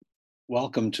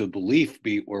Welcome to Belief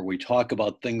Beat, where we talk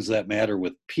about things that matter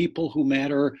with people who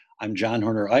matter. I'm John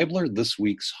Horner Eibler, this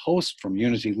week's host from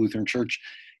Unity Lutheran Church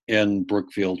in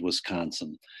Brookfield,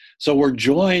 Wisconsin. So we're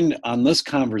joined on this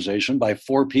conversation by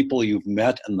four people you've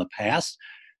met in the past.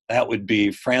 That would be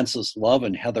Francis Love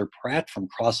and Heather Pratt from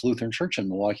Cross Lutheran Church in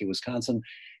Milwaukee, Wisconsin,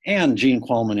 and Gene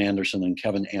Qualman Anderson and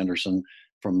Kevin Anderson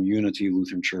from Unity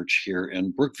Lutheran Church here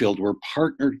in Brookfield. We're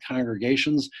partnered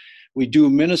congregations. We do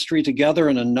ministry together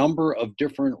in a number of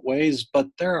different ways, but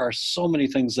there are so many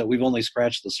things that we've only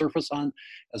scratched the surface on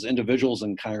as individuals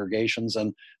and congregations.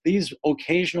 And these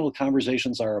occasional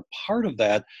conversations are a part of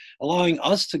that, allowing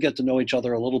us to get to know each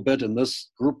other a little bit in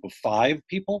this group of five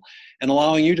people, and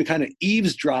allowing you to kind of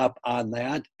eavesdrop on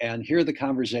that and hear the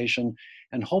conversation.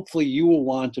 And hopefully you will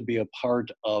want to be a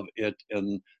part of it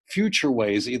in future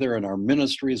ways, either in our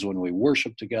ministries when we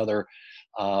worship together,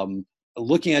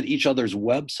 looking at each other's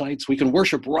websites. We can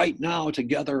worship right now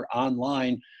together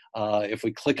online. If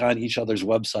we click on each other's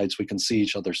websites, we can see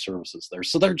each other's services there.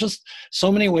 So there are just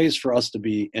so many ways for us to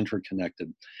be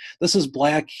interconnected. This is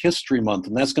Black History Month,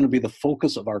 and that's going to be the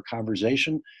focus of our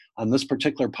conversation on this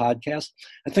particular podcast.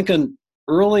 I think an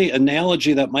early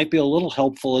analogy that might be a little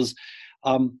helpful is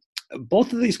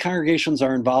both of these congregations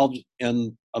are involved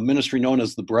in a ministry known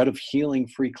as the Bread of Healing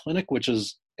Free Clinic, which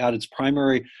has got its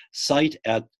primary site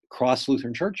at Cross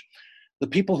Lutheran Church. The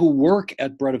people who work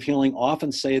at Bread of Healing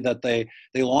often say that they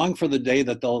long for the day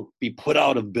that they'll be put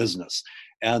out of business.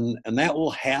 And that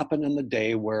will happen in the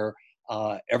day where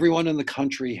everyone in the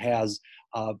country has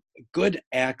good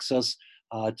access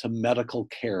to medical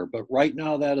care. But right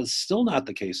now, that is still not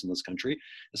the case in this country,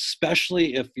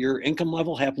 especially if your income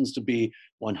level happens to be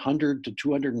 100 to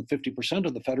 250%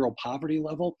 of the federal poverty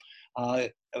level.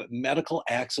 Medical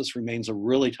access remains a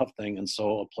really tough thing, and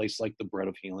so a place like the Bread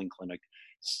of Healing Clinic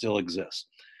still exists.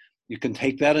 You can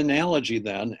take that analogy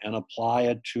then and apply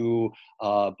it to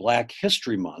Black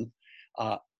History Month,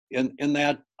 in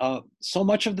that so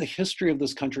much of the history of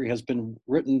this country has been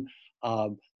written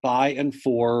by and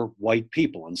for white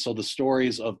people. And so the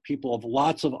stories of people of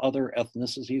lots of other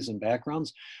ethnicities and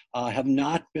backgrounds have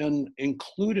not been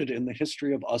included in the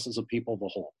history of us as a people of a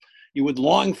whole. You would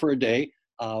long for a day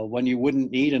when you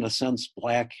wouldn't need, in a sense,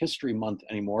 Black History Month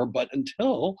anymore, but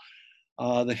until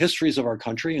the histories of our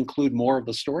country include more of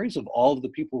the stories of all of the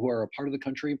people who are a part of the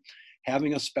country,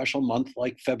 having a special month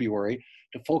like February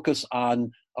to focus on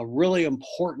a really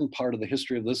important part of the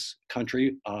history of this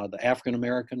country, the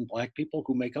African-American Black people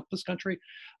who make up this country,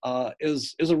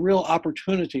 is a real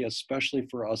opportunity, especially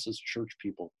for us as church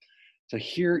people, to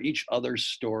hear each other's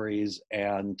stories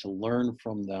and to learn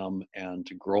from them and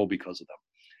to grow because of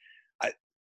them.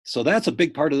 So that's a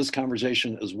big part of this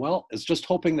conversation as well, is just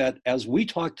hoping that as we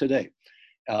talk today,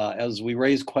 as we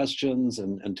raise questions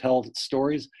and tell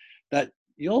stories, that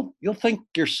you'll think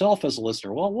yourself as a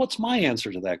listener, well, what's my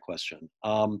answer to that question?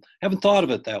 Haven't thought of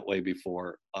it that way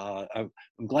before. I'm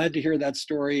glad to hear that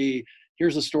story.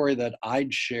 Here's a story that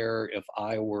I'd share if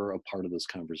I were a part of this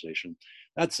conversation.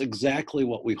 That's exactly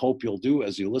what we hope you'll do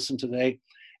as you listen today,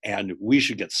 and we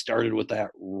should get started with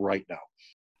that right now.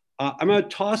 I'm going to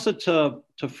toss it to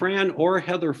Fran or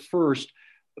Heather first.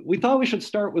 We thought we should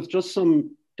start with just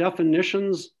some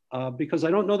definitions because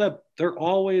I don't know that they're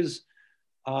always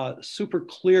super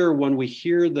clear when we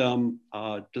hear them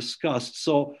discussed.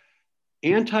 So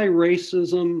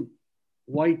anti-racism,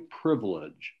 white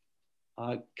privilege.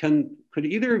 Could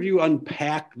either of you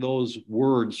unpack those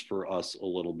words for us a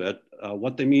little bit,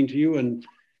 what they mean to you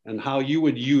and how you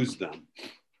would use them?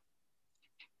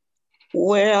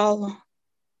 Well,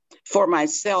 for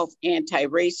myself,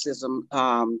 anti-racism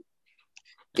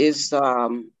is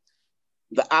the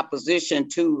opposition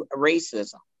to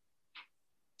racism,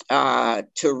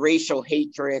 to racial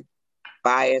hatred,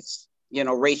 bias,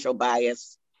 racial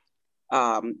bias,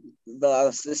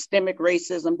 the systemic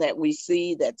racism that we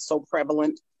see that's so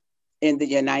prevalent in the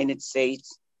United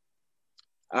States,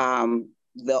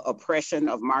 the oppression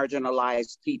of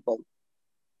marginalized people.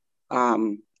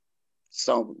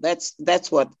 So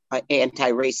that's what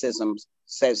anti-racism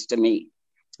says to me,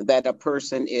 that a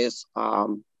person is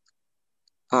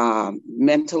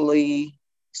mentally,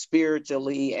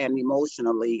 spiritually, and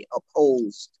emotionally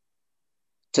opposed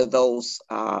to those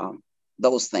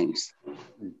things.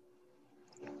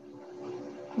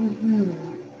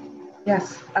 Mm-hmm.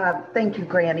 Yes, thank you,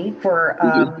 Granny, for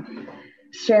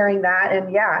sharing that.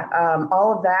 And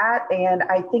all of that. And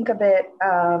I think of it,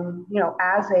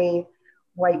 as a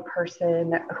white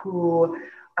person who,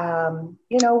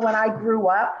 when I grew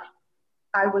up,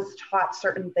 I was taught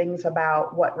certain things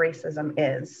about what racism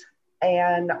is.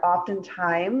 And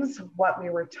oftentimes what we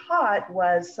were taught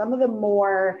was some of the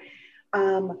more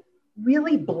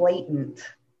really blatant,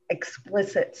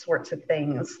 explicit sorts of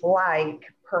things,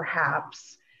 like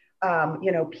perhaps,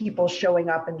 people showing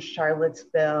up in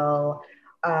Charlottesville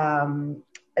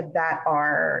that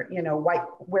are,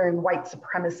 wearing white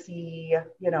supremacy,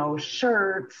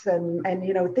 shirts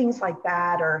and things like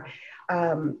that, or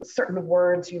certain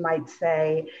words you might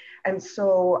say. And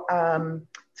so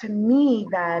to me,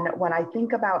 then, when I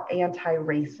think about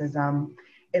anti-racism,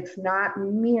 it's not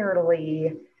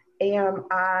merely, am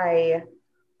I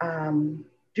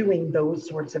doing those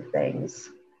sorts of things,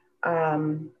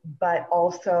 but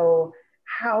also,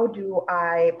 how do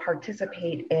I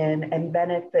participate in and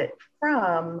benefit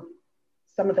from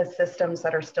some of the systems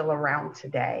that are still around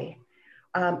today?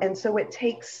 And so it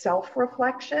takes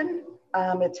self-reflection.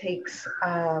 It takes,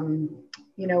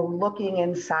 looking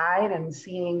inside and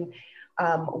seeing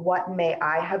what may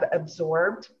I have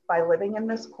absorbed by living in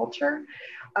this culture.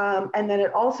 And then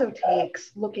it also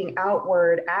takes looking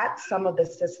outward at some of the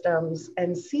systems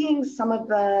and seeing some of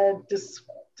the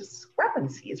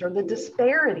discrepancies or the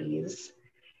disparities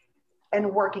and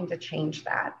working to change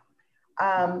that.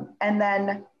 And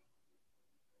then,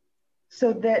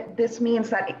 so that this means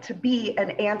that to be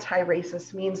an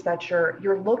anti-racist means that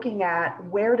you're looking at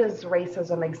where does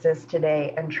racism exist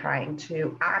today and trying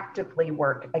to actively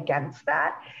work against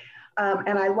that.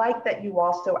 And I like that you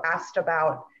also asked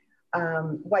about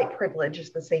white privilege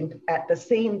at the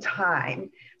same time.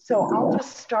 So I'll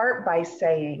just start by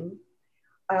saying,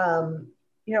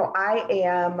 I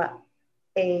am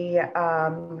a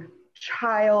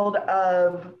child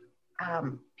of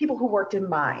people who worked in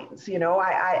mines,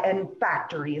 and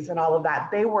factories and all of that.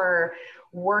 They were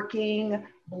working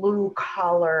blue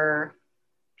collar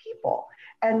people.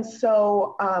 And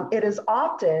so it is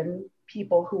often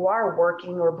people who are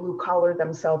working or blue collar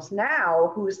themselves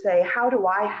now who say, how do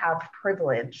I have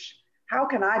privilege? How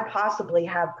can I possibly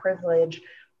have privilege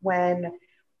when,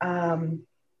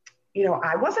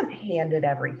 I wasn't handed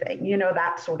everything,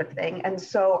 that sort of thing. And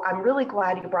so I'm really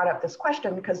glad you brought up this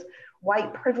question, because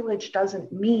white privilege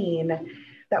doesn't mean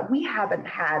that we haven't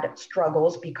had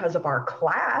struggles because of our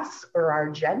class or our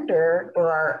gender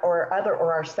or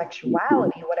our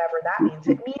sexuality, whatever that means.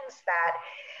 It means that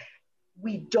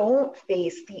we don't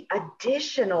face the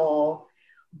additional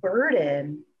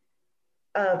burden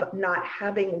of not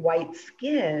having white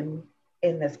skin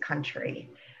in this country.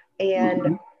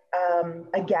 And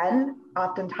again,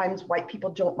 oftentimes white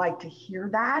people don't like to hear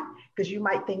that, because you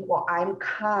might think, well, I'm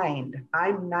kind,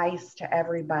 I'm nice to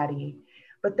everybody.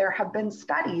 But there have been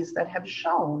studies that have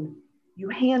shown you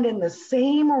hand in the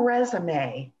same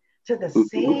resume to the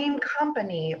same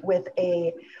company with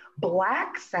a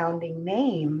Black sounding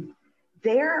name,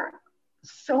 they're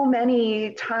so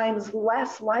many times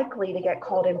less likely to get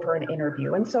called in for an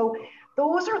interview. And so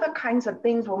those are the kinds of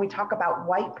things when we talk about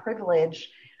white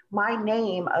privilege. My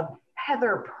name of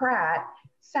Heather Pratt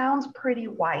sounds pretty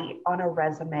white on a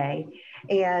resume.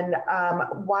 And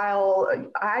while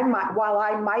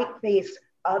I might face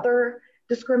other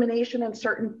discrimination in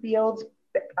certain fields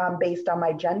based on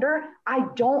my gender, I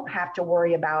don't have to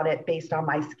worry about it based on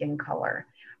my skin color.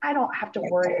 I don't have to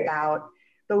worry about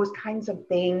those kinds of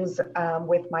things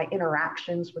with my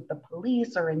interactions with the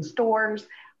police or in stores.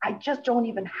 I just don't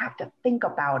even have to think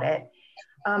about it.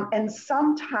 And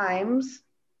sometimes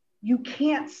you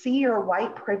can't see your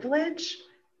white privilege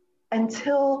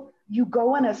until you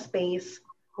go in a space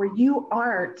where you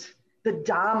aren't the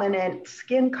dominant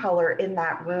skin color in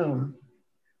that room.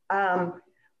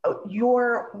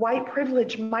 Your white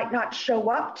privilege might not show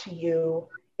up to you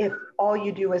if all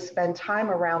you do is spend time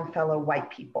around fellow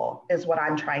white people, is what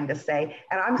I'm trying to say.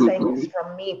 And I'm saying this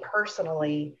from me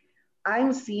personally.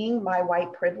 I'm seeing my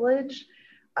white privilege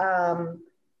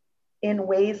in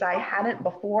ways I hadn't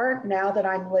before. Now that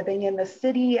I'm living in the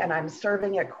city and I'm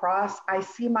serving at Cross, I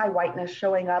see my whiteness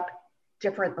showing up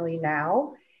differently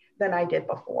now than I did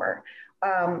before.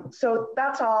 So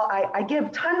that's all. I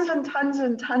give tons and tons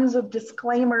and tons of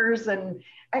disclaimers and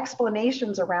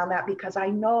explanations around that, because I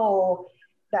know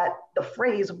that the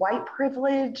phrase white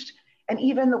privileged and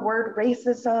even the word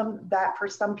racism, that for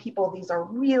some people, these are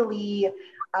really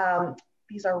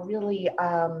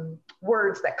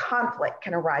words that conflict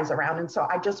can arise around. And so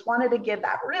I just wanted to give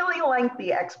that really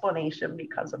lengthy explanation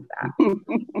because of that.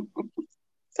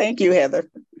 Thank you, Heather.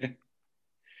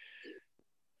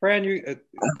 Fran,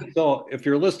 so if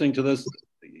you're listening to this,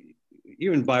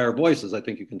 even by our voices, I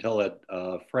think you can tell that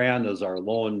Fran is our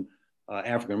lone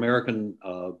African-American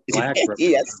Black representative.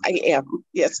 Yes, I am.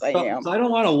 Yes, I am. So I don't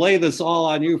want to lay this all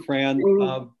on you, Fran,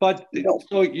 but no.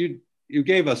 So you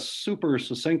gave a super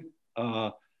succinct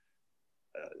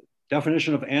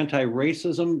definition of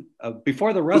anti-racism.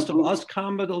 Before the rest of us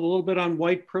comment a little bit on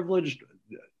white privilege,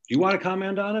 do you want to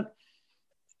comment on it?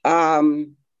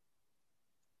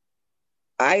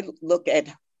 I look at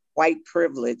white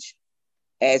privilege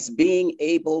as being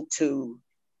able to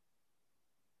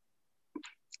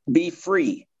be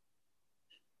free.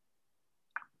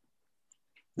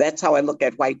 That's how I look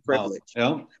at white privilege.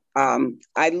 Oh, yeah.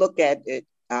 I look at it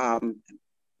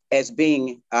as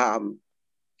being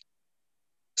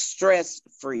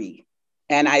stress-free.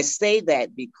 And I say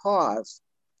that because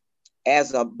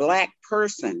as a Black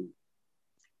person,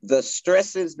 the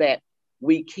stresses that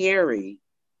we carry,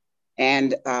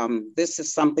 and this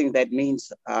is something that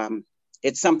means,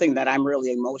 it's something that I'm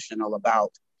really emotional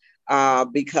about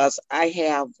because I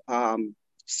have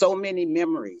so many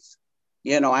memories.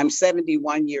 You know, I'm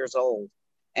 71 years old,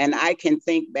 and I can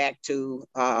think back to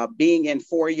being in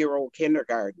 4-year-old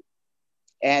kindergarten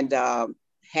and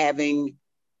having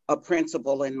a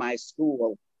principal in my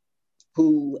school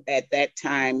who at that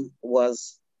time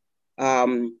was,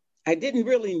 I didn't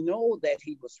really know that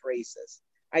he was racist.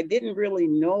 I didn't really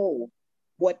know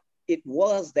what it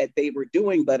was that they were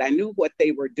doing, but I knew what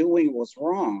they were doing was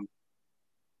wrong.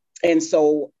 And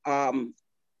so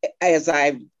as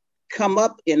I've come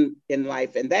up in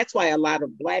life, and that's why a lot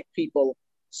of Black people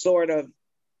sort of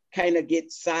kind of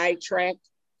get sidetracked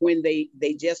when they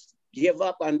just give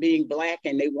up on being Black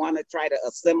and they want to try to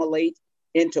assimilate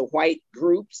into white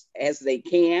groups as they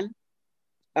can,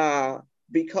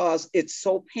 because it's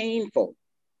so painful.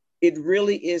 It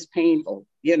really is painful.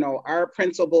 You know, our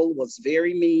principal was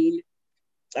very mean.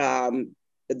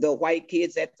 The white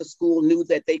kids at the school knew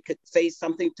that they could say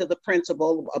something to the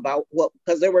principal about what,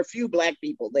 because there were a few Black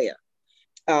people there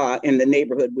in the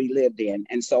neighborhood we lived in.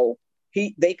 And so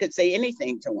they could say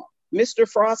anything to him. Mr.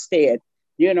 Frosted,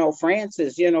 you know,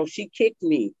 Francis, you know, she kicked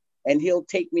me, and he'll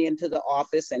take me into the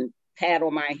office and pat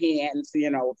on my hands, you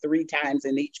know, 3 times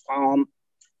in each palm.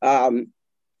 And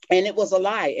it was a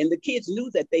lie. And the kids knew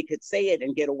that they could say it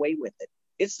and get away with it.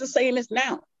 It's the same as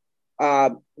now.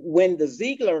 When the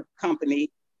Ziegler Company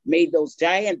made those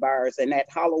giant bars, and at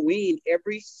Halloween,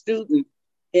 every student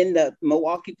in the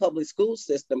Milwaukee public school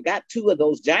system got 2 of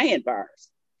those giant bars,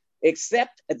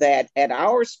 except that at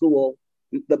our school,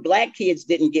 the Black kids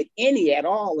didn't get any at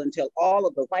all until all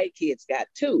of the white kids got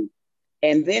 2.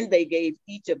 And then they gave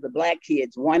each of the Black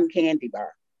kids 1 candy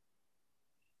bar.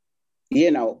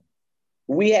 You know,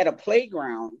 we had a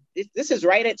playground. This is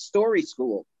right at Story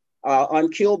School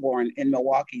on Kilbourne in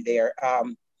Milwaukee there.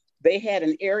 They had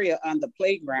an area on the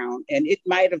playground, and it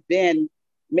might have been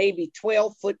maybe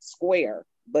 12-foot square,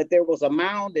 but there was a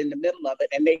mound in the middle of it,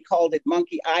 and they called it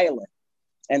Monkey Island.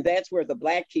 And that's where the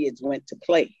Black kids went to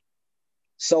play.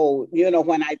 So, you know,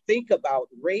 when I think about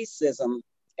racism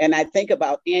and I think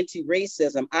about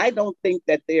anti-racism, I don't think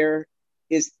that there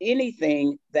is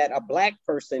anything that a Black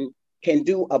person can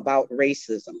do about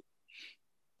racism.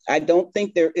 I don't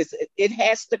think there is. It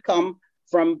has to come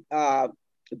from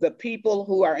the people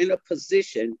who are in a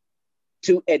position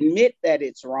to admit that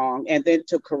it's wrong and then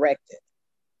to correct it.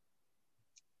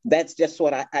 That's just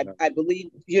what I believe.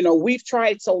 You know, we've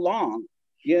tried so long.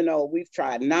 You know, we've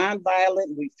tried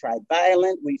nonviolent, we've tried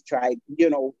violent, we've tried, you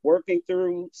know, working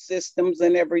through systems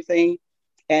and everything.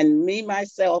 And me,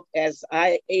 myself, as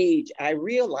I age, I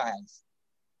realize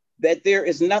that there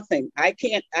is nothing. I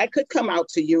could come out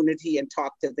to Unity and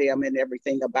talk to them and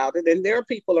everything about it. And their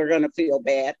people are going to feel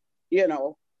bad, you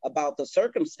know, about the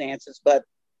circumstances. But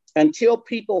until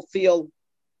people feel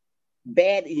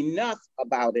bad enough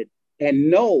about it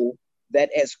and know that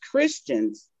as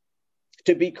Christians,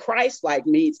 to be Christ-like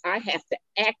means I have to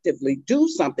actively do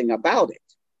something about it.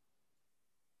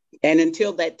 And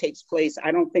until that takes place,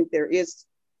 I don't think there is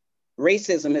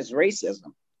racism is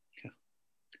racism. Yeah.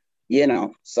 You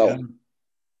know, so. Yeah.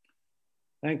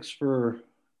 Thanks for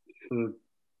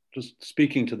just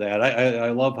speaking to that. I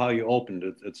love how you opened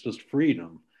it. It's just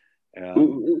freedom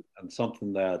and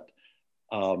something that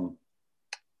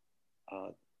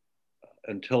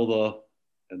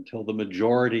until the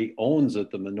majority owns it,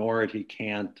 the minority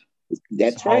can't.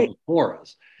 That's right. For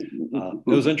us. It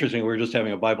was interesting. We were just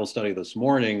having a Bible study this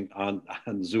morning on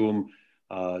Zoom,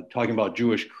 talking about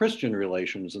Jewish-Christian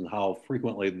relations and how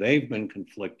frequently they've been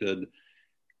conflicted,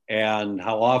 and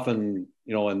how often,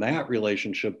 you know, in that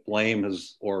relationship, blame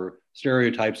or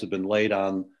stereotypes have been laid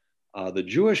on the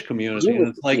Jewish community. And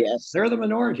it's like, yes, they're the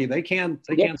minority. They can't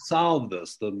solve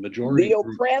this. The majority. The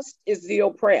oppressed is the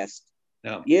oppressed.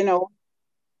 Yeah. You know.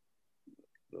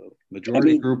 The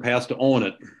majority group has to own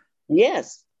it.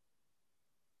 Yes.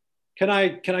 Can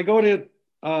I go to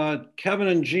Kevin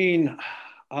and Jean?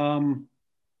 Let's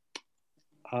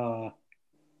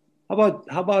How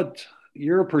about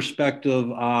your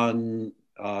perspective on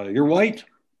you're white,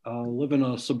 live in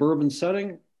a suburban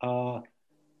setting.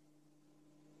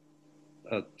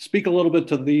 Speak a little bit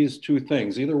to these two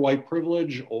things, either white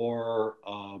privilege or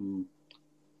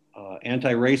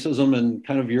anti-racism, and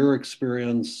kind of your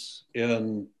experience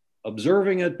in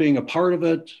observing it, being a part of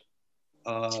it,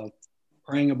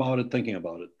 praying about it, thinking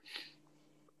about it.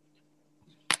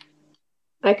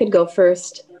 I could go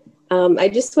first. I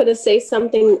just want to say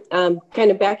something,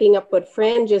 kind of backing up what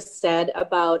Fran just said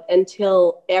about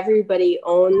until everybody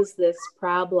owns this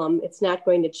problem, it's not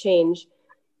going to change.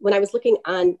 When I was looking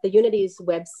on the Unity's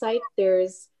website,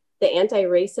 there's the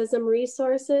anti-racism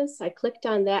resources. I clicked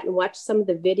on that and watched some of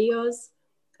the videos.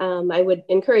 I would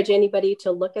encourage anybody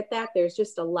to look at that. There's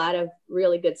just a lot of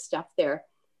really good stuff there.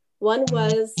 One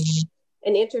was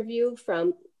an interview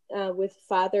with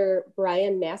Father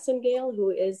Brian Massengale, who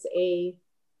is a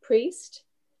priest,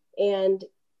 and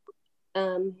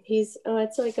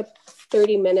it's like a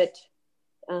 30-minute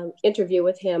interview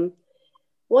with him.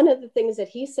 One of the things that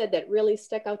he said that really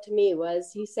stuck out to me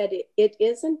was, he said, it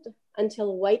isn't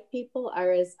until white people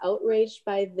are as outraged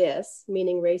by this,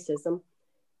 meaning racism,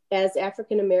 as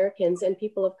African Americans and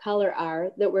people of color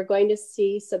are, that we're going to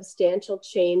see substantial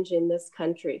change in this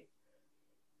country.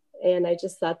 And I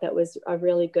just thought that was a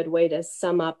really good way to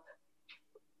sum up,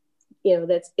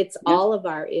 it's all of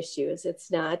our issues.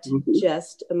 It's not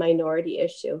just a minority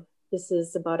issue. This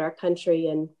is about our country.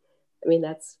 And I mean,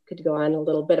 could go on a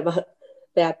little bit about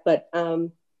that, but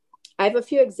I have a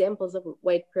few examples of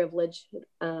white privilege.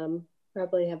 There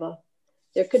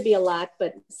could be a lot,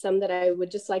 but some that I would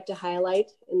just like to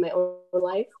highlight in my own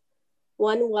life.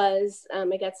 One was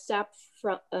I got stopped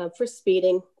for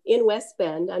speeding in West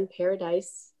Bend on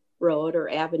Paradise Road or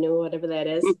Avenue, whatever that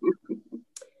is.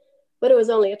 But it was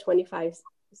only a 25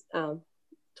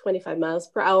 miles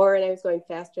per hour, and I was going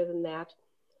faster than that.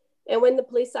 And when the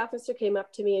police officer came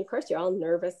up to me, and of course you're all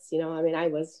nervous, he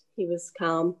was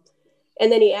calm.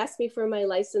 And then he asked me for my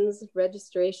license,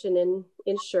 registration, and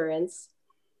insurance.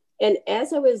 And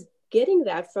as I was getting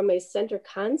that from my center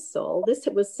console, this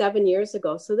was 7 years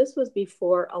ago. So this was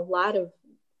before a lot of,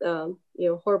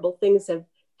 horrible things have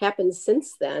happened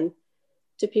since then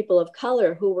to people of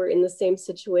color who were in the same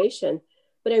situation.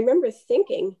 But I remember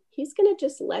thinking, he's going to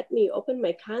just let me open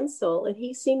my console, and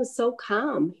he seems so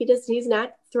calm. He's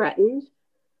not threatened.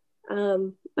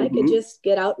 I could just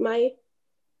get out my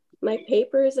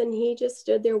papers, and he just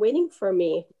stood there waiting for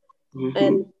me.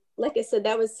 And like I said,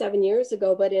 that was 7 years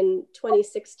ago. But in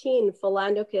 2016,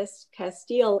 Philando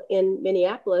Castile in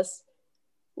Minneapolis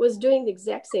was doing the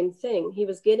exact same thing. He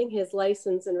was getting his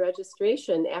license and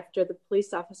registration after the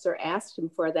police officer asked him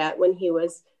for that when he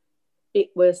was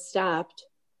stopped.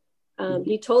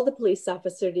 He told the police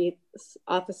officer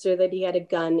that he had a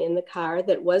gun in the car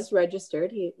that was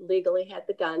registered. He legally had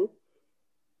the gun.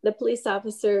 The police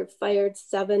officer fired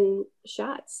 7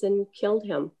 shots and killed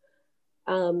him.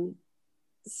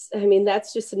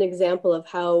 That's just an example of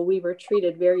how we were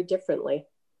treated very differently.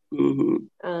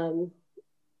 And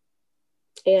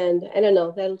I don't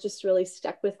know, that just really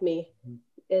stuck with me.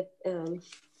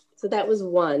 So that was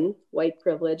one, white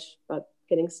privilege, about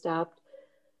getting stopped.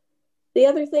 The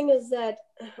other thing is that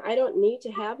I don't need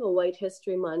to have a White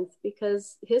History Month,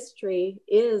 because history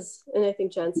is, and I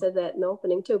think John said that in the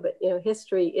opening too, but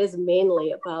history is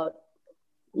mainly about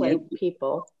white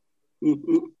people.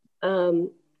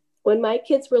 When my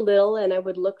kids were little and I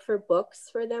would look for books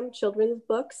for them, children's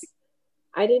books,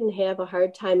 I didn't have a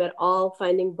hard time at all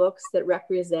finding books that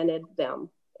represented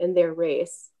them and their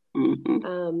race.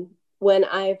 When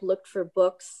I've looked for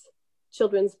books,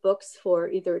 children's books for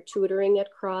either tutoring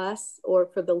at Cross or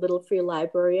for the Little Free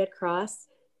Library at Cross,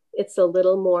 it's a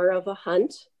little more of a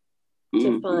hunt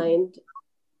to find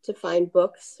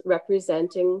books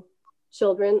representing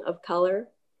children of color.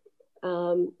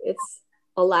 It's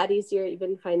a lot easier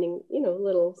even finding,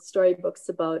 little storybooks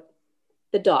about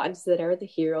the dogs that are the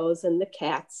heroes and the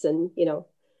cats, and,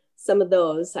 some of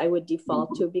those I would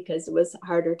default to because it was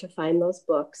harder to find those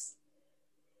books.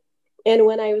 And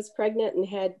when I was pregnant and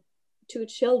had 2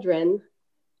 children,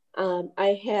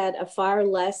 I had a far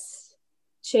less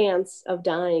chance of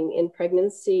dying in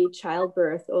pregnancy,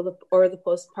 childbirth, or the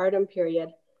postpartum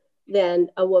period than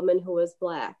a woman who was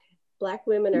Black. Black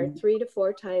women are 3 to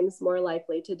 4 times more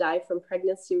likely to die from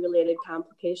pregnancy-related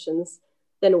complications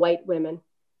than white women.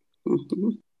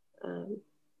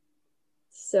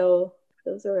 So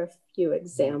those are a few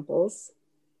examples.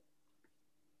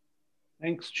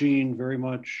 Thanks, Jean, very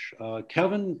much.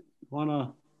 Kevin, want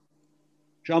to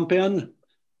jump in?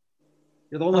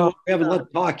 You're the only one we haven't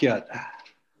let talk yet.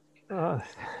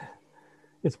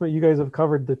 But you guys have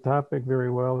covered the topic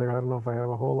very well there. I don't know if I have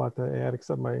a whole lot to add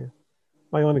except my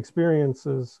own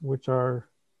experiences, which are,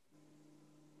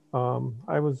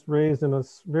 I was raised in a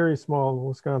very small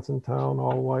Wisconsin town,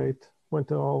 all white, went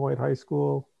to all white high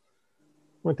school,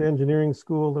 went to engineering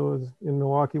school that was in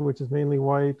Milwaukee, which is mainly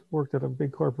white, worked at a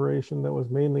big corporation that was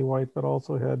mainly white, but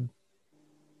also had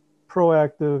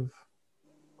proactive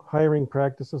hiring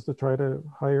practices to try to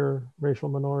hire racial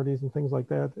minorities and things like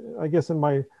that. I guess in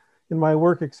my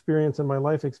work experience and my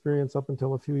life experience up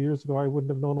until a few years ago, I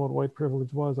wouldn't have known what white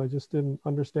privilege was. I just didn't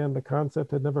understand the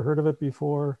concept, had never heard of it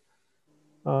before.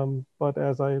 But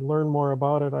as I learn more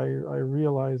about it, I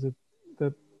realize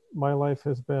that my life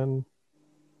has been,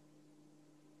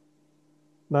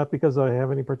 not because I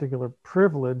have any particular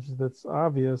privilege that's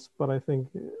obvious, but I think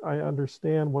I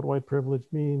understand what white privilege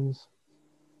means,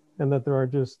 and that there are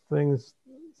just things,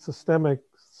 systemic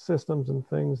systems and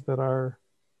things that I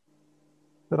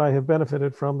have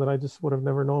benefited from that I just would have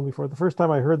never known before. The first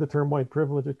time I heard the term white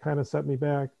privilege, it kind of set me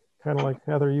back, kind of like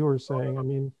Heather, you were saying. I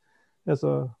mean, as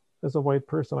a white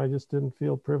person, I just didn't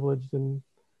feel privileged and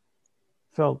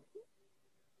felt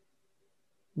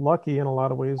lucky in a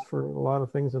lot of ways for a lot of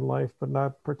things in life, but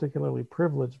not particularly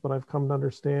privileged. But I've come to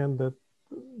understand that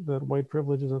white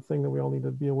privilege is a thing that we all need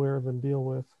to be aware of and deal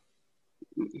with.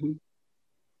 Mm-hmm.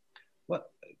 Well,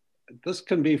 this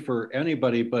can be for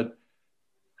anybody, but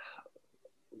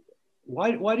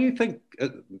why do you think,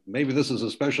 maybe this is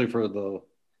especially for the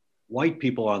white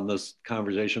people on this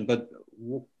conversation, but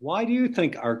why do you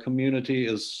think our community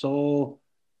is so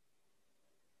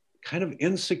kind of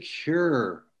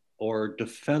insecure or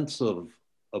defensive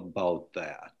about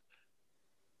that?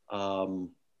 I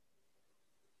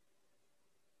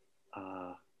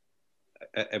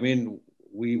mean,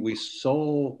 we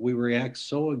react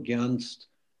so against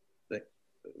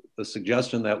the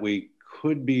suggestion that we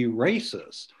could be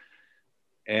racist,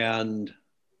 and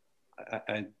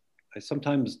I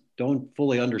sometimes don't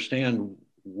fully understand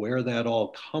where that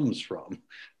all comes from.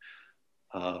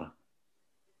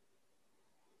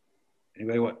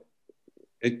 Anyway, what?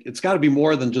 It's got to be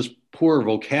more than just poor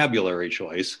vocabulary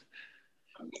choice.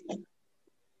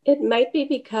 It might be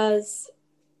because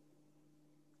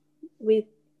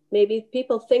maybe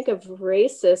people think of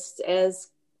racists as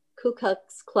Ku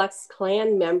Klux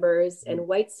Klan members and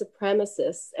white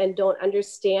supremacists and don't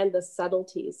understand the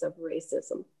subtleties of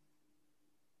racism.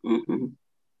 Mm-hmm.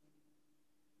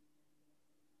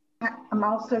 I'm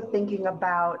also thinking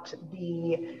about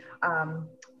the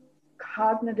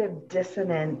cognitive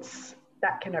dissonance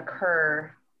that can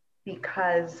occur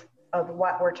because of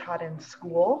what we're taught in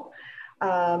school.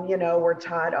 We're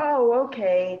taught, oh,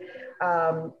 okay,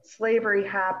 slavery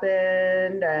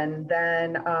happened, and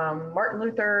then Martin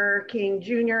Luther King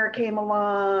Jr. came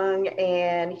along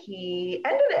and he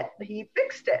ended it. He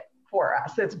fixed it for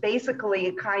us. It's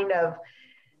basically kind of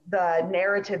the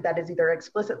narrative that is either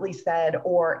explicitly said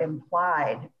or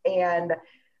implied. And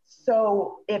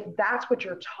so if that's what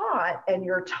you're taught, and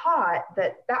you're taught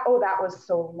that was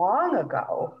so long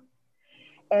ago,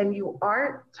 and you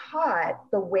aren't taught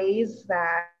the ways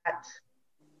that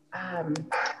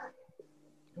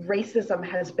racism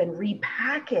has been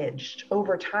repackaged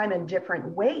over time in different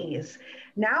ways.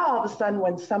 Now, all of a sudden,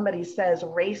 when somebody says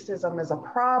racism is a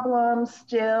problem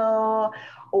still,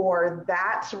 or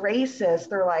that's racist,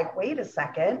 they're like, wait a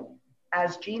second,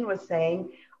 as Jean was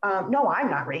saying, no, I'm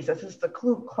not racist. It's the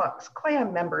Ku Klux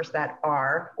Klan members that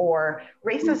are, or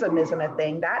racism isn't a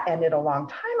thing. That ended a long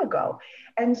time ago.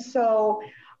 And so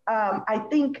I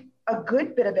think a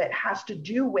good bit of it has to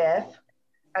do with,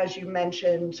 as you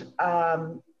mentioned,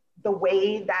 the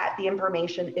way that the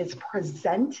information is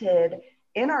presented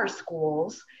in our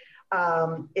schools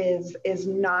is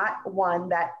not one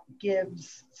that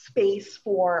gives space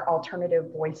for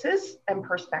alternative voices and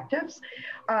perspectives.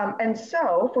 And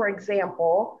so, for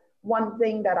example, one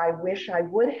thing that I wish I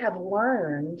would have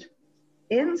learned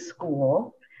in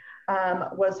school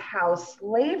was how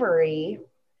slavery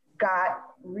got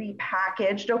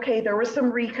repackaged. Okay, there was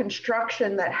some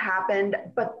reconstruction that happened,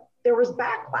 but there was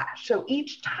backlash. So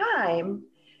each time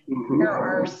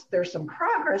there's some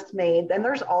progress made, then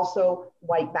there's also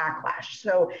white backlash.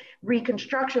 So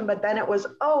reconstruction, but then it was,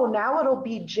 oh, now it'll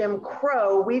be Jim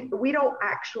Crow. We don't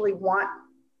actually want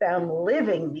them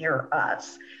living near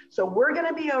us. So we're going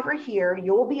to be over here,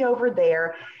 you'll be over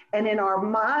there. And in our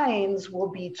minds,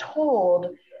 we'll be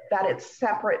told that it's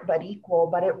separate but equal,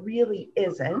 but it really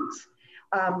isn't.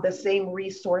 The same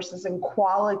resources and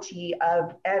quality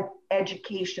of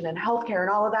education and healthcare and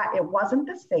all of that, it wasn't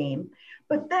the same.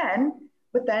 But then,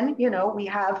 we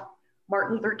have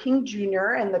Martin Luther King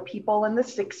Jr. and the people in the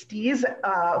 60s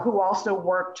who also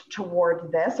worked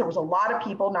toward this. There was a lot of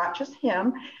people, not just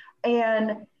him.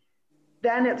 And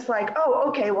then it's like, oh,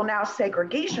 okay, well, now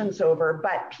segregation's over,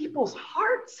 but people's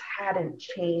hearts hadn't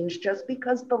changed just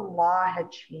because the law had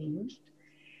changed.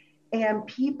 And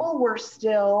people were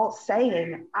still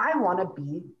saying, I want to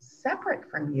be separate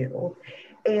from you.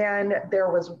 And there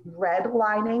was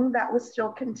redlining that was still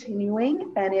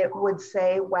continuing. And it would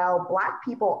say, well, Black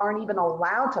people aren't even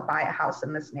allowed to buy a house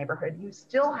in this neighborhood. You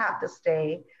still have to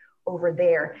stay over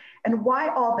there. And why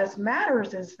all this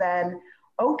matters is then,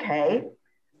 okay,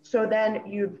 so then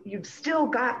you've still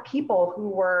got people who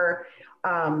were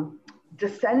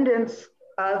descendants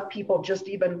of people just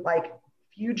even like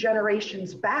few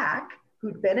generations back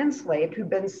who'd been enslaved,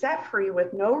 who'd been set free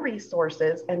with no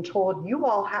resources and told you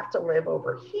all have to live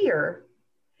over here.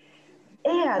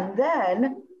 And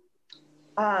then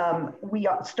we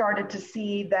started to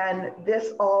see then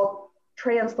this all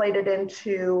translated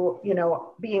into, you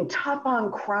know, being tough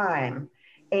on crime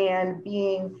and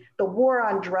being the war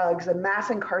on drugs and mass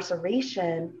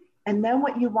incarceration. And then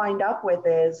what you wind up with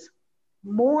is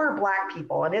more Black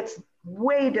people, and it's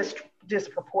way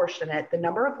disproportionate, the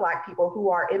number of Black people who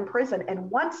are in prison.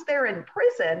 And once they're in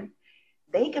prison,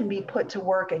 they can be put to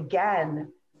work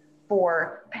again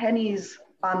for pennies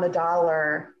on the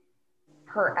dollar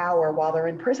per hour while they're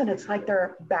in prison. It's like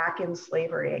they're back in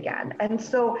slavery again. And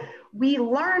so we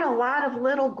learn a lot of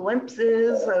little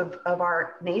glimpses of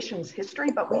our nation's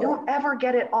history, but we don't ever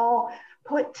get it all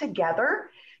put together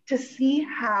to see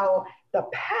how the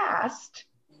past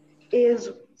is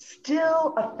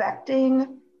still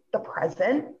affecting the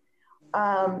present,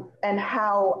 and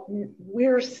how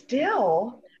we're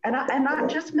still, and not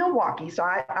just Milwaukee. So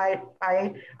I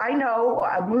know,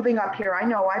 moving up here, I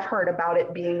know I've heard about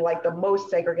it being like the most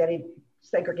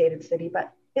segregated city,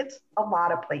 but it's a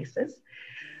lot of places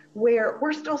where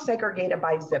we're still segregated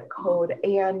by zip code,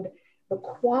 and the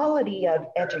quality of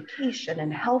education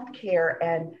and healthcare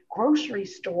and grocery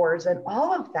stores and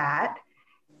all of that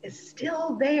is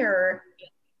still there,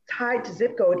 tied to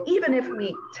zip code, even if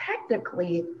we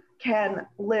technically can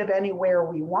live anywhere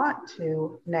we want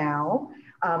to now,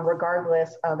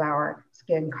 regardless of our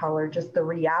skin color. Just the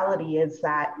reality is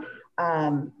that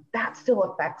that still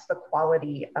affects the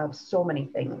quality of so many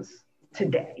things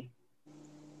today.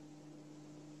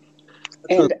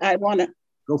 And I want to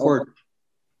go for it.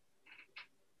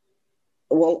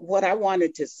 Well, what I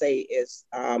wanted to say is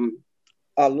a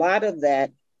lot of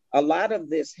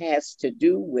this has to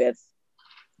do with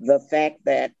the fact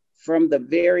that from the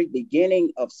very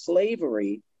beginning of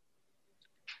slavery,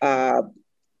 the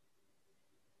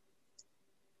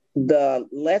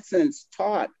lessons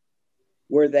taught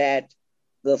were that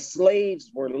the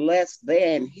slaves were less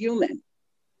than human.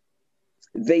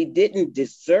 They didn't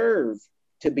deserve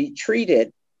to be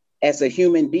treated as a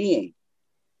human being.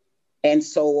 And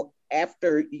so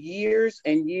after years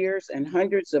and years and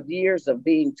hundreds of years of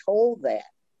being told that,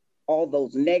 all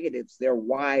those negatives, they're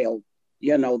wild,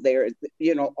 you know, they're,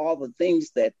 you know, all the things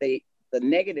that the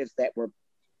negatives that were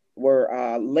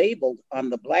labeled on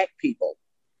the Black people.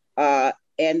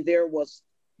 And there was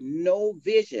no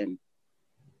vision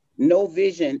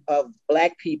of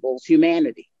Black people's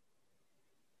humanity.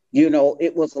 You know,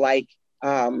 it was like,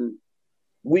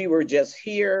 we were just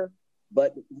here,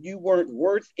 but you weren't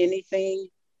worth anything.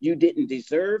 You didn't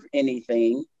deserve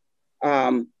anything.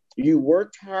 You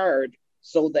worked hard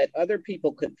so that other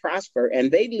people could prosper, and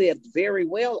they lived very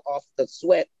well off the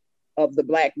sweat of the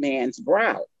Black man's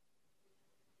brow.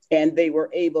 And they were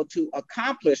able to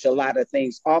accomplish a lot of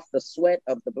things off the sweat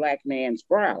of the Black man's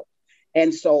brow.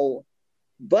 And so,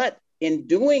 but in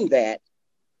doing that,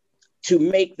 to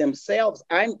make themselves,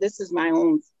 this is my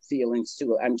own feelings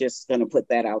too. I'm just going to put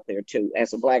that out there too,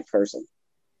 as a Black person,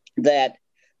 that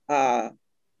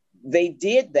they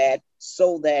did that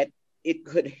so that it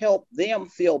could help them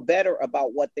feel better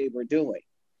about what they were doing.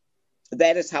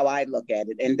 That is how I look at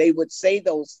it. And they would say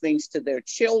those things to their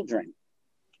children.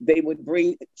 They would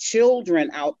bring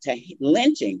children out to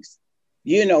lynchings,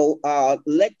 you know,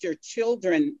 let your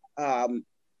children,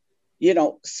 you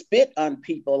know, spit on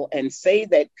people and say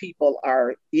that people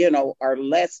are, you know, are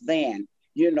less than,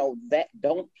 you know, that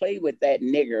don't play with that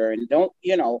nigger and don't,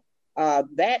 you know,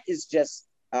 that is just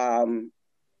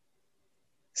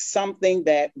something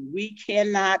that we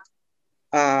cannot,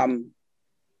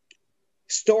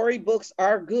 storybooks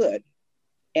are good,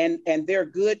 and they're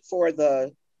good for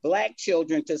the Black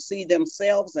children to see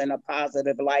themselves in a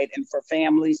positive light, and for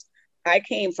families. I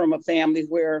came from a family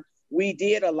where we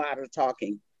did a lot of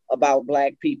talking about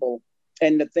Black people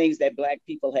and the things that Black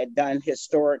people had done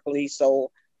historically.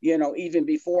 So, you know, even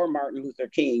before Martin Luther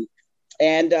King,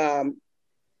 And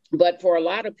but for a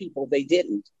lot of people, they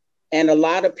didn't. And a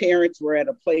lot of parents were at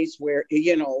a place where,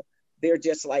 they're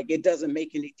just like, it doesn't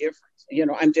make any difference.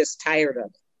 I'm just tired of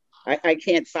it. I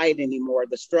can't fight anymore.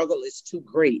 The struggle is too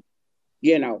great,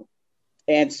 you know.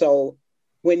 And so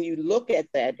when you look at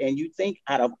that and you think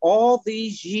out of all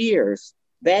these years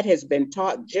that has been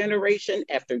taught generation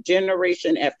after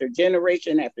generation after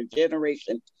generation after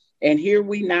generation, and here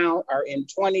we now are in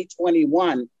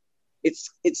 2021,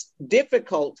 it's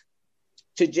difficult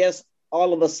to just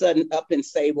all of a sudden up and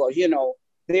say, well,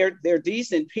 they're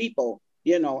decent people,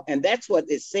 and that's what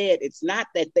is said. It's not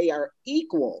that they are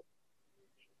equal.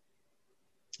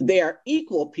 They are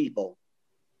equal people.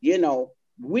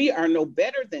 We are no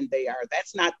better than they are.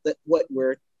 That's not what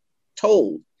we're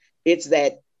told. It's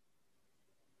that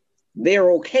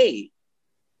they're okay,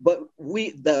 but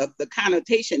the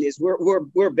connotation is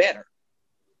we're better.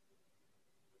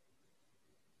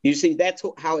 You see, that's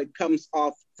how it comes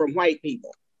off from white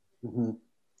people. Mm-hmm.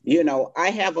 I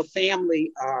have a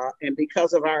family, and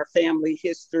because of our family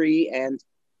history, and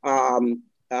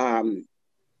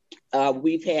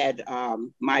we've had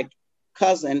my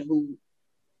cousin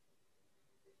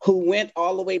who went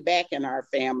all the way back in our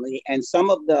family, and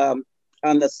some of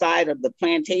on the side of the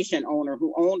plantation owner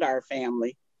who owned our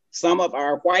family, some of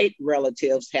our white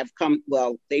relatives have come.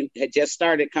 Well, they had just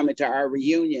started coming to our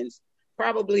reunions.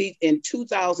 Probably in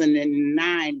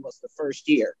 2009 was the first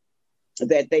year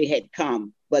that they had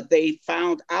come, but they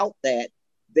found out that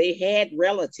they had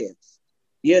relatives,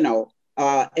 and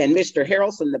Mr.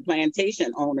 Harrelson, the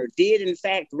plantation owner, did in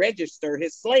fact register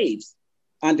his slaves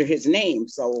under his name.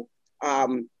 So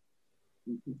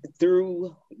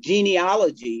through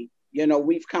genealogy,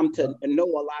 we've come to know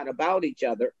a lot about each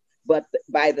other, but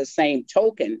by the same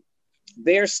token,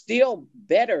 they're still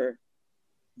better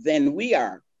than we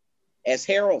are as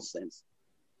Harrelsons.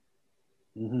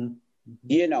 Mm-hmm.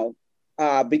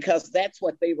 Because that's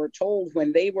what they were told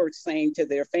when they were saying to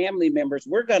their family members,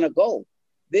 we're going to go.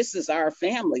 This is our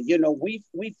family.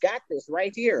 We've got this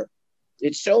right here.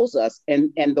 It shows us.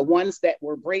 And the ones that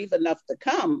were brave enough to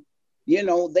come,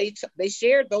 they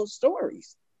shared those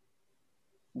stories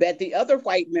that the other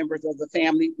white members of the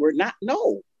family were not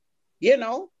know,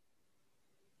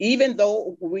 even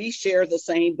though we share the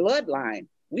same bloodline.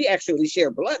 We actually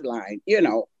share bloodline,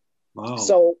 Wow.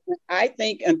 So I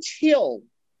think until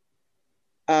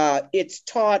it's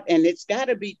taught, and it's got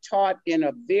to be taught in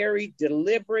a very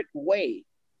deliberate way,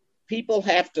 people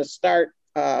have to start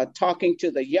talking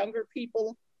to the younger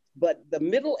people, but the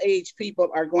middle-aged people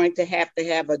are going to have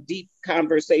a deep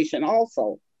conversation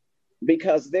also,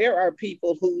 because there are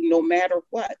people who, no matter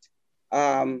what,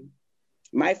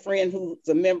 my friend who's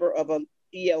a member of an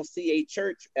ELCA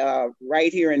church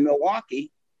right here in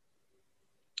Milwaukee,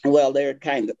 well, they're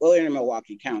in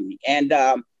Milwaukee County, and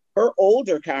her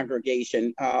older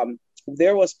congregation,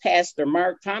 there was Pastor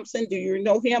Mark Thompson. Do you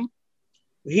know him?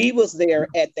 He was there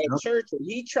at that church, and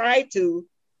he tried to,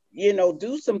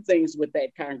 do some things with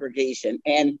that congregation.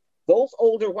 And those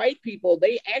older white people,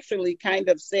 they actually kind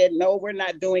of said, no, we're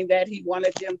not doing that. He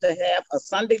wanted them to have a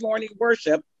Sunday morning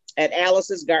worship at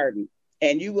Alice's Garden.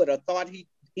 And you would have thought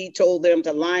he told them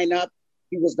to line up.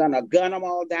 He was going to gun them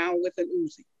all down with an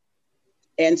Uzi.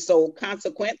 And so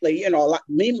consequently,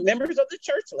 members of the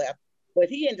church left, but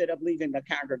he ended up leaving the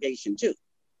congregation too.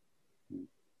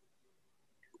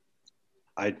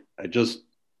 I just,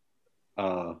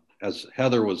 as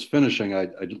Heather was finishing, I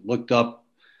looked up,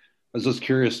 I was just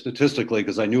curious statistically,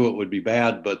 because I knew it would be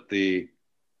bad, but the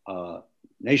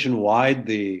nationwide,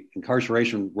 the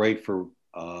incarceration rate for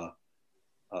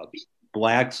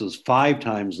Blacks is 5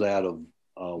 times that of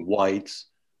whites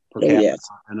per capita. Yes.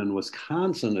 And in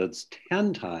Wisconsin, it's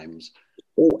 10 times.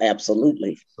 Oh,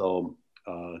 absolutely. So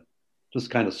just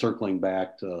kind of circling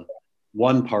back to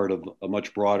one part of a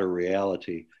much broader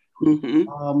reality.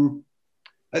 Mm-hmm.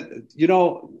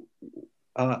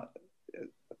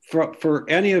 For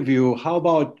any of you, how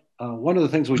about one of the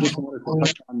things we just wanted to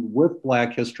touch on with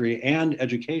Black history and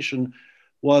education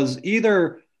was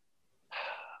either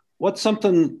what's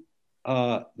something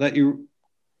that you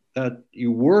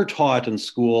were taught in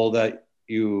school that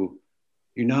you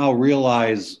now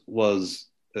realize is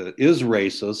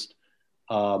racist,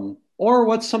 or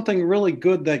what's something really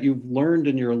good that you've learned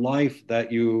in your life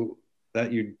that you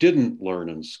didn't learn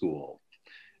in school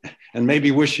and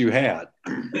maybe wish you had?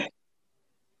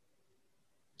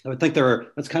 I would think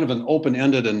that's kind of an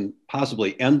open-ended and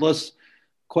possibly endless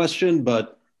question,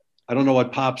 but I don't know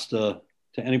what pops to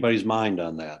anybody's mind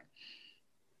on that.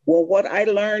 Well, what I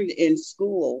learned in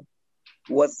school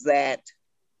was that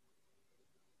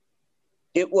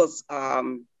it was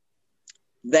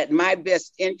that my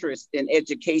best interest in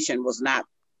education was not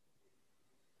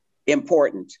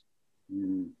important.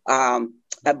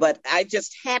 But I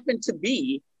just happened to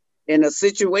be in a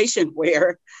situation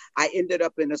where I ended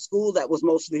up in a school that was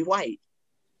mostly white.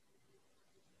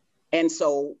 And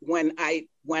so when I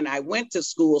went to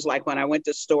schools, like when I went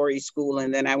to Story School,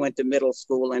 and then I went to middle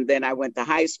school, and then I went to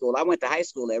high school. I went to high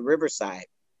school at Riverside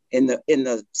in the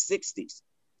 60s.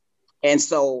 And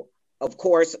so, of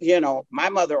course, my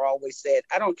mother always said,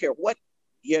 I don't care what,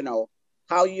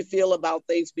 how you feel about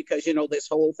things, because, this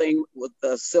whole thing with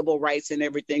the civil rights and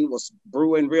everything was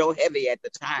brewing real heavy at the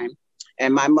time.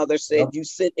 And my mother said, you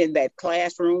sit in that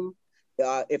classroom.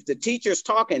 If the teacher's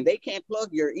talking, they can't plug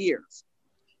your ears.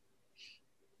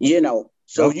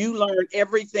 So you learn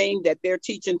everything that they're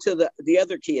teaching to the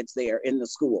other kids there in the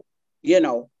school,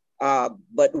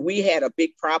 but we had a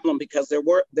big problem because there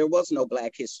was no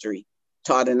Black history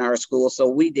taught in our school. So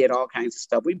we did all kinds of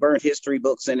stuff. We burned history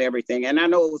books and everything. And I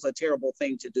know it was a terrible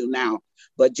thing to do now,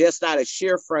 but just out of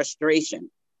sheer frustration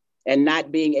and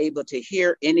not being able to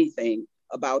hear anything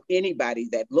about anybody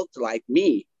that looked like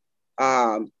me.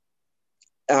 By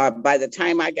the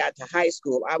time I got to high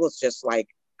school, I was just like,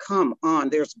 come on,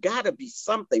 there's got to be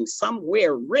something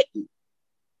somewhere written.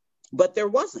 But there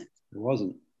wasn't. There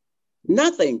wasn't.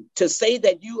 Nothing to say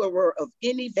that you were of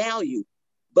any value.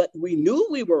 But we knew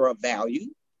we were of value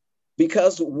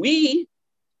because we,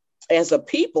 as a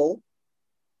people,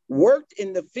 worked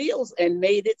in the fields and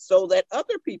made it so that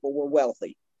other people were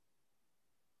wealthy.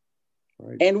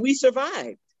 Right. And we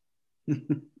survived.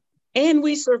 And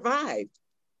we survived.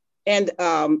 And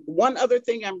one other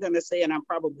thing I'm going to say, and I'm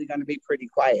probably going to be pretty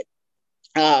quiet,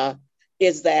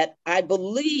 is that I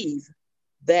believe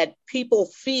that people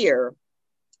fear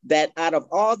that out of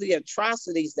all the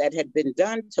atrocities that had been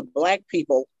done to Black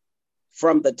people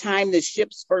from the time the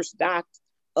ships first docked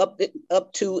up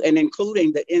to and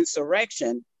including the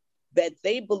insurrection, that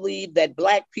they believe that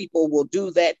Black people will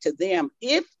do that to them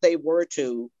if they were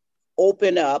to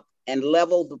open up and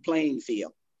level the playing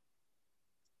field.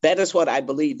 That is what I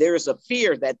believe. There is a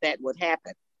fear that would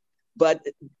happen. But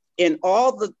in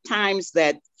all the times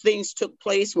that things took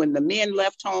place when the men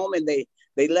left home and they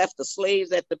left the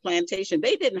slaves at the plantation,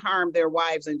 they didn't harm their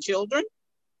wives and children.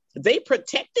 They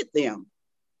protected them.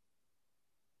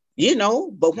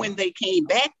 But when they came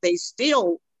back, they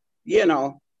still,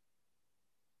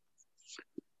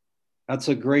 That's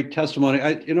a great testimony.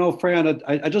 Fran,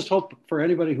 I just hope for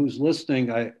anybody who's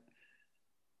listening,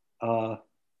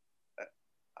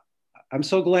 I'm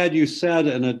so glad you said,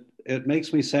 and it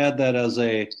makes me sad that as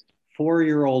a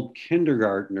 4-year-old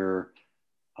kindergartner,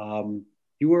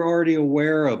 you were already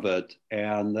aware of it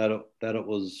and that it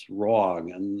was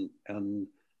wrong, and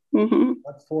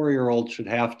that 4-year-old should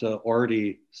have to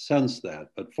already sense that.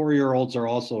 But 4-year-olds are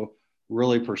also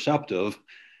really perceptive,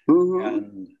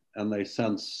 and they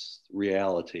sense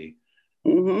reality.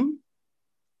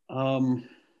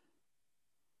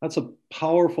 That's a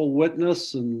powerful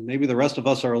witness, and maybe the rest of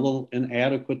us are a little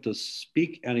inadequate to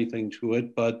speak anything to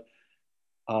it. But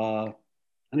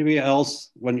anybody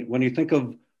else, when you think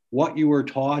of what you were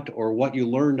taught or what you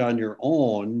learned on your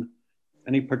own,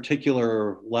 any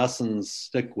particular lessons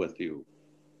stick with you?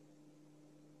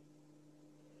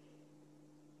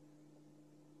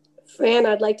 Fran,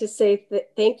 I'd like to say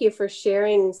thank you for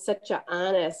sharing such your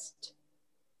honest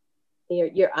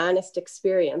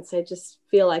experience. I just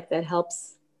feel like that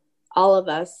helps all of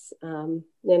us. And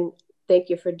thank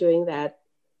you for doing that.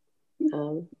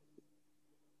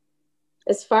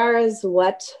 As far as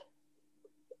what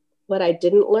I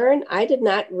didn't learn, I did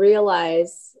not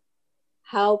realize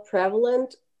how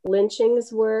prevalent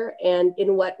lynchings were, and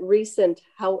in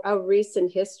how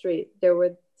recent history there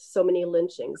were so many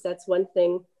lynchings. That's one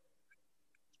thing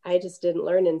I just didn't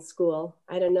learn in school.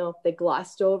 I don't know if they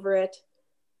glossed over it.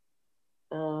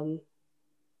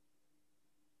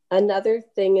 Another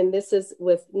thing, and this is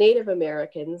with Native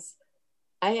Americans,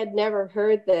 I had never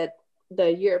heard that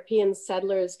the European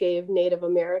settlers gave Native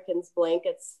Americans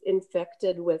blankets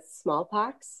infected with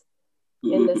smallpox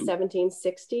in the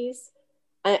 1760s.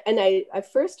 And I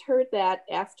first heard that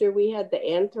after we had the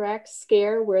anthrax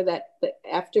scare,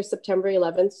 after September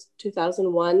 11th,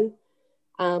 2001,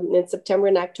 in September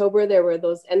and October, there were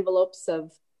those envelopes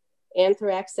of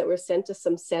anthrax that were sent to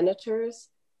some senators.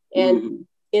 And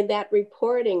in that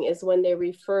reporting is when they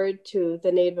referred to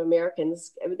the Native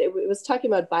Americans. It was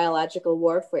talking about biological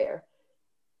warfare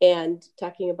and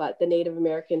talking about the Native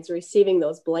Americans receiving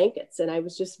those blankets. And I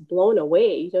was just blown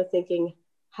away, thinking,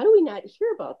 how do we not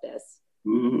hear about this?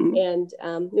 And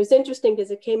it was interesting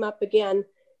because it came up again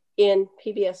in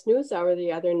PBS NewsHour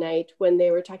the other night when they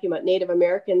were talking about Native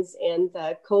Americans and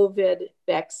the COVID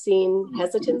vaccine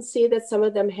hesitancy that some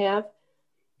of them have.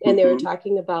 And they were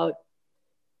talking about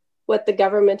what the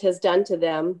government has done to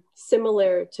them,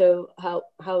 similar to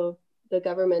how the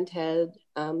government had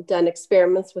done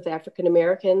experiments with African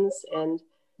Americans and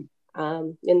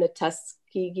in the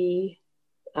Tuskegee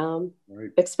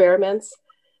experiments.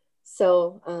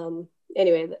 So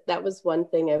anyway, that was one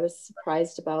thing I was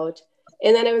surprised about.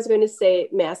 And then I was going to say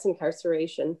mass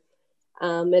incarceration.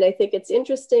 And I think it's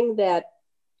interesting that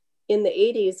in the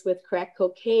 80s with crack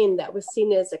cocaine, that was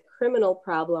seen as a criminal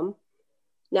problem.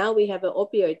 Now we have an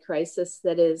opioid crisis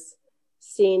that is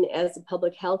seen as a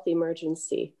public health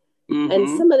emergency.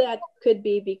 And some of that could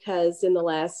be because in the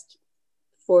last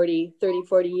 30,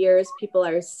 40 years, people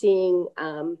are seeing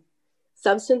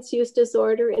substance use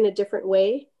disorder in a different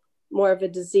way, more of a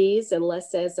disease and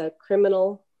less as a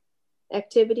criminal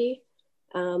activity.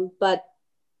 But,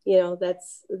 you know,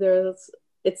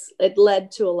 it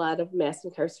led to a lot of mass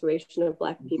incarceration of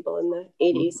Black people in the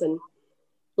 80s. And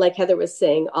like Heather was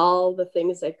saying, all the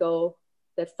things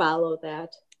that follow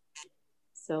that.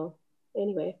 So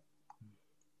anyway,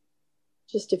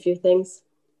 just a few things.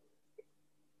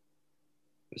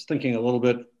 I was thinking a little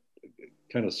bit,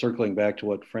 kind of circling back to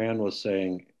what Fran was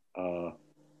saying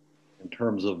in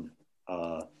terms of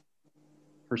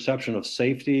perception of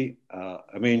safety.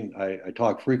 I mean, I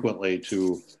talk frequently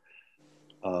to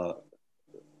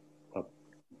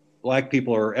Black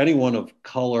people or anyone of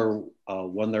color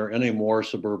when they're in a more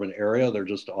suburban area. They're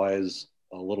just always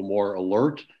a little more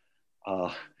alert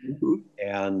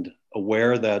and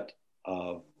aware that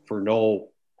for no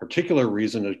particular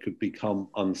reason it could become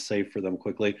unsafe for them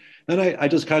quickly. And I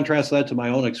just contrast that to my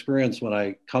own experience when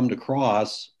I come to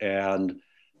Cross, and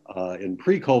in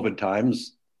pre-COVID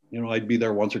times, you know, I'd be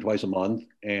there once or twice a month,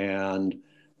 and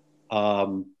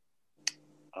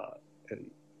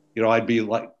you know, I'd be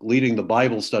like leading the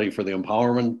Bible study for the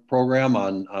empowerment program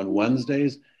on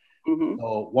Wednesdays.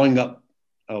 So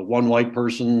one white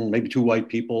person, maybe two white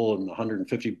people, and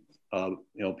 150 you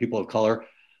know, people of color.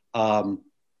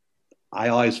 I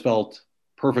always felt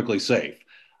perfectly safe,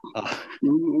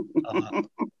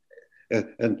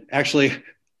 and actually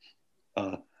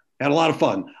had a lot of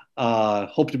fun.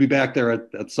 Hope to be back there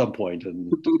at some point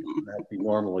and that be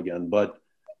normal again. But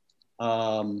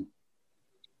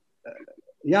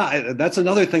yeah, that's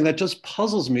another thing that just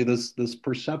puzzles me. This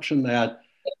perception that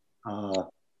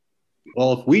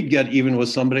well, if we'd get even with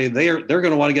somebody, they're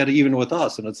going to want to get even with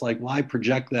us, and it's like, why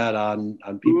project that on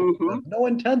people who have no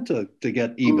intent to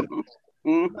get even?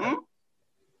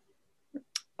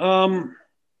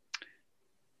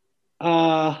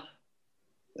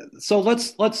 So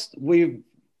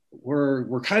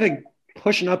we're kind of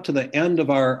pushing up to the end of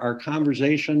our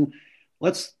conversation.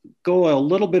 Let's go a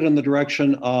little bit in the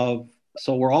direction of,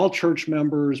 so we're all church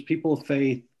members, people of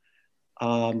faith.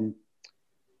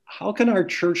 How can our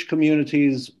church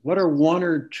communities, what are one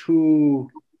or two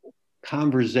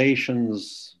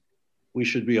conversations we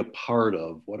should be a part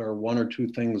of? What are one or two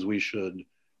things we should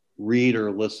read or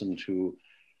listen to?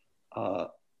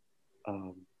 How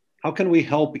can we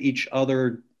help each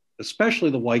other,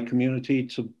 especially the white community,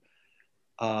 to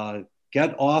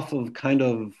get off of kind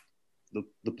of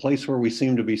the place where we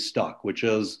seem to be stuck, which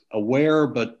is aware,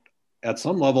 but at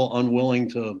some level unwilling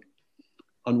to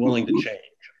change?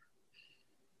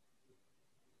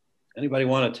 Anybody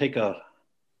want to take a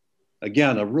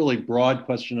really broad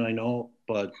question, I know,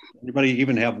 but anybody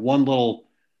even have one little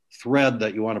thread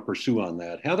that you want to pursue on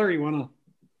that? Heather, you want to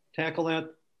tackle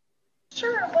that?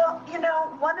 Sure. Well, you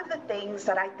know, one of the things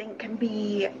that I think can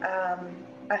be a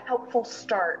helpful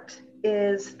start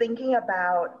is thinking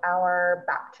about our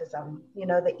baptism. You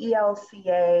know, the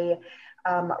ELCA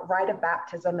rite of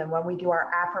baptism, and when we do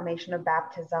our affirmation of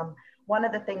baptism, one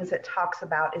of the things it talks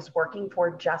about is working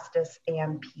for justice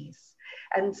and peace.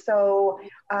 And so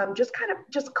just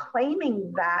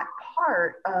claiming that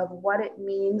part of what it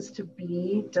means to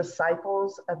be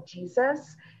disciples of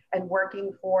Jesus and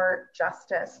working for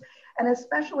justice. And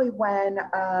especially when,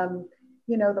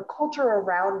 you know, the culture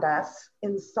around us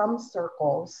in some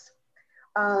circles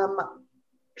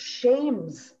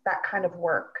shames that kind of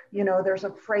work. You know, there's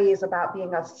a phrase about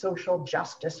being a social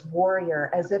justice warrior,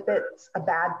 as if it's a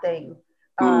bad thing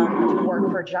to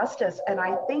work for justice. And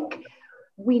I think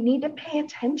we need to pay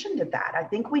attention to that. I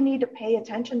think we need to pay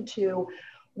attention to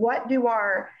what do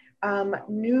our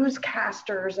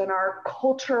newscasters and our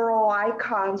cultural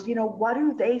icons, you know, what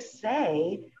do they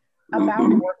say about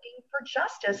working for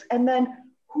justice? And then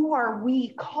who are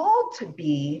we called to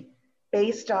be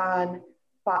based on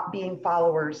being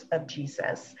followers of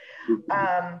Jesus?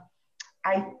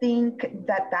 I think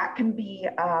that that can be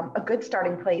a good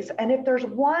starting place. And if there's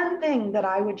one thing that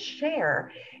I would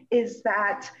share is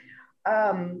that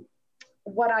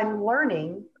what I'm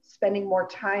learning, spending more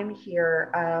time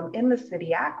here in the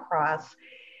city at Cross,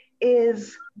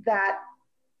 is that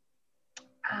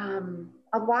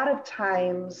a lot of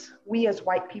times we as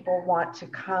white people want to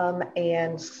come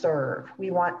and serve.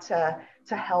 We want to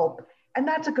help. And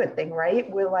that's a good thing, right?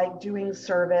 We're like doing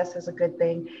service is a good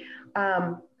thing.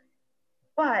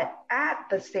 But at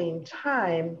the same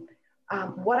time,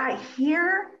 what I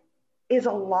hear is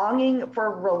a longing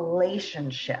for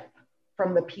relationship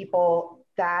from the people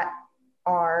that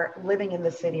are living in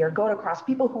the city or go to Cross,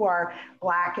 people who are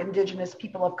Black, Indigenous,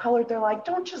 people of color. They're like,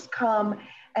 don't just come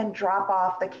and drop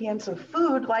off the cans of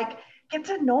food, like get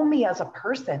to know me as a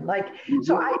person. Like,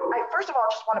 so I first of all,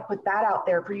 just want to put that out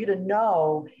there for you to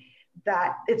know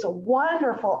that it's a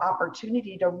wonderful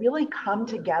opportunity to really come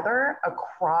together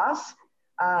across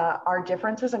our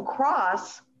differences and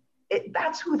cross.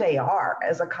 That's who they are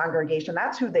as a congregation.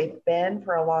 That's who they've been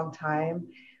for a long time.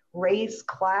 Race,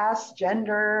 class,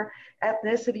 gender,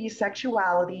 ethnicity,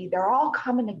 sexuality, they're all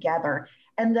coming together.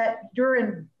 And that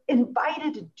you're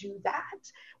invited to do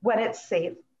that when it's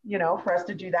safe, for us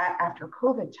to do that after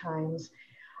COVID times.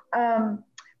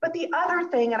 But the other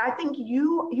thing, and I think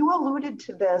you alluded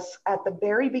to this at the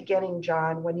very beginning,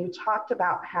 John, when you talked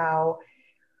about how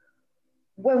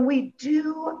when we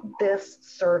do this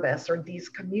service or these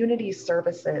community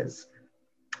services,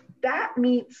 that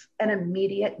meets an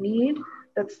immediate need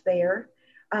that's there.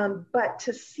 But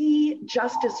to see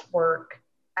justice work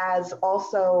as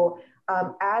also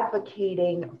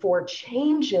advocating for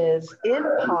changes in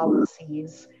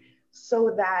policies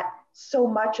so that so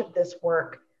much of this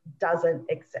work doesn't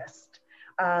exist,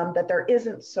 that there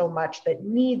isn't so much that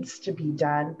needs to be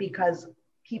done because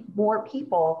more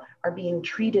people are being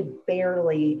treated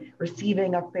fairly,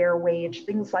 receiving a fair wage,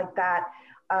 things like that,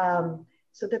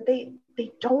 so that they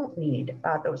don't need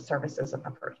those services in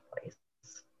the first place.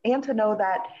 And to know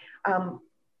that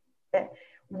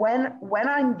when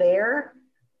I'm there,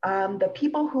 the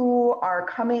people who are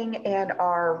coming and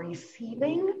are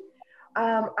receiving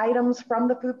items from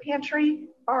the food pantry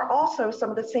are also some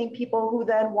of the same people who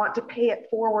then want to pay it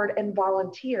forward and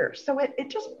volunteer. So it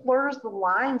just blurs the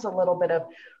lines a little bit of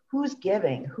who's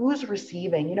giving, who's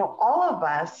receiving. All of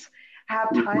us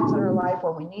have times in our life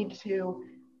where we need to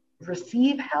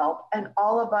receive help, and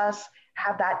all of us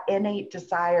have that innate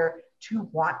desire to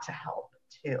want to help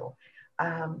too.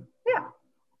 Yeah.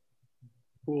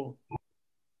 Cool.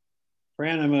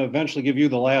 Fran, I'm going to eventually give you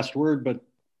the last word, but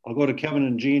I'll go to Kevin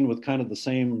and Jean with kind of the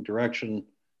same direction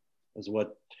as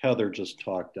what Heather just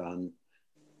talked on.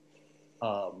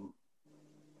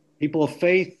 People of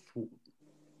faith,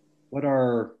 what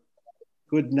are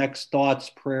good next thoughts,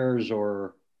 prayers,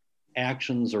 or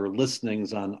actions or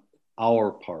listenings on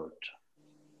our part?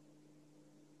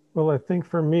 Well, I think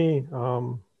for me,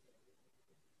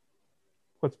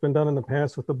 what's been done in the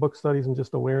past with the book studies and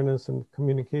just awareness and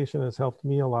communication has helped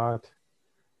me a lot.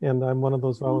 And I'm one of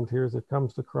those volunteers that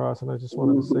comes to Cross. And I just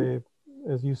wanted to say,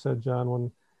 as you said,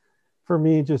 John, for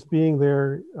me, just being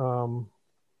there,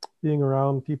 being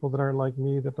around people that aren't like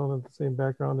me, that don't have the same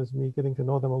background as me, getting to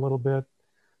know them a little bit,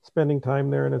 spending time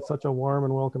there, and it's such a warm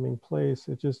and welcoming place.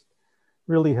 It just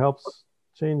really helps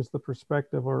change the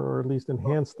perspective or at least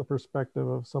enhance the perspective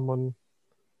of someone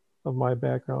of my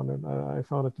background. And I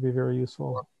found it to be very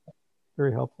useful,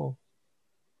 very helpful.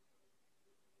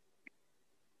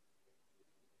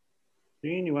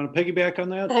 Jean, you want to piggyback on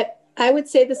that? I would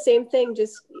say the same thing,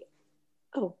 just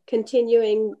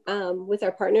continuing with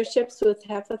our partnerships with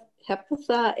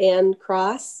Hephatha and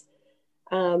Cross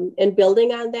and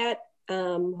building on that,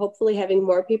 hopefully having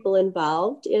more people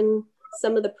involved in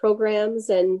some of the programs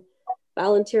and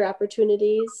volunteer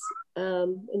opportunities,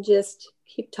 and just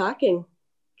keep talking,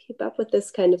 keep up with this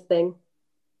kind of thing.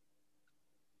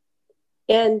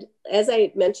 And as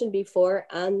I mentioned before,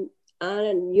 on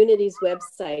Unity's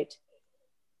website,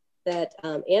 that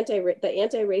the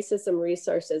anti-racism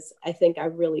resources, I think,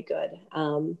 are really good.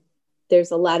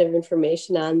 There's a lot of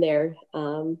information on there,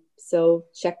 so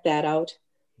check that out.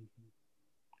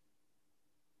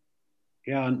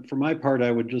 Yeah, and for my part,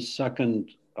 I would just second.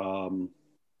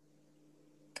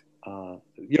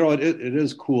 It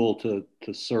is cool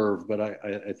to serve, but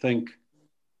I think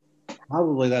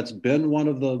probably that's been one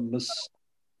of the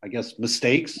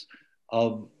mistakes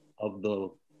of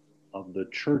the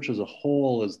church as a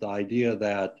whole, is the idea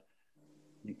that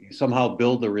you somehow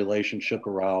build the relationship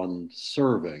around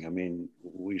serving. I mean,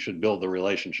 we should build the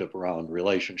relationship around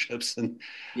relationships and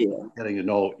getting to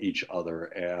know each other.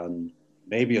 And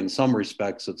maybe in some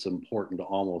respects, it's important to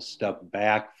almost step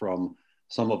back from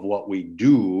some of what we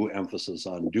do, emphasis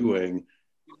on doing,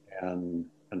 and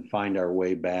find our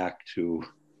way back to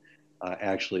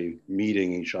actually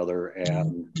meeting each other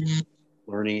and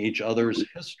learning each other's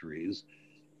histories.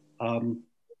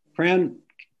 Fran,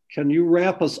 can you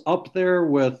wrap us up there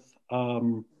with, I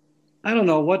don't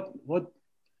know, what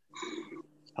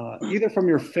either from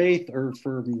your faith or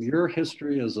from your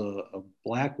history as a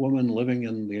Black woman living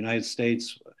in the United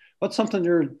States, what's something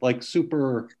you're like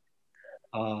super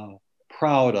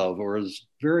proud of, or is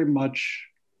very much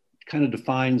kind of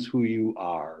defines who you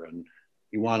are and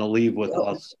you want to leave with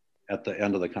us at the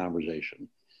end of the conversation?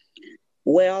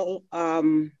 Well,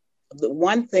 the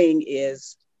one thing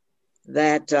is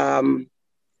that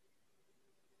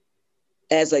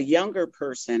as a younger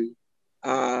person,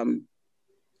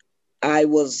 I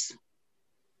was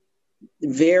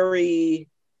very,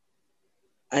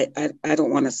 I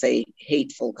don't want to say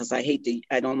hateful, because I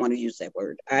don't want to use that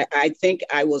word. I think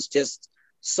I was just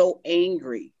so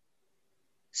angry.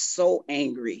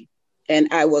 And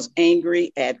I was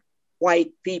angry at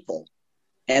white people.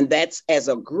 And that's as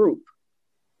a group.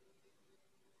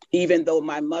 Even though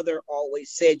my mother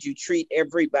always said you treat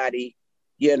everybody,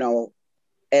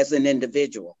 as an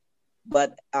individual.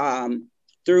 But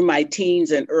through my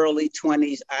teens and early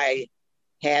 20s, I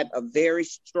had a very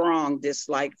strong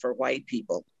dislike for white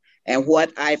people. And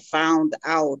what I found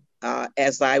out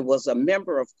as I was a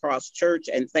member of Cross Church,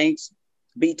 and thanks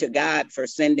be to God for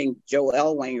sending Joe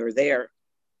Ellwanger there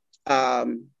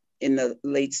in the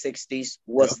late 60s,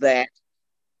 was that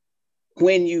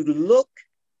when you look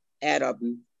at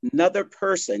another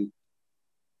person,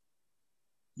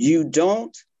 you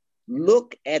don't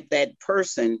look at that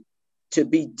person to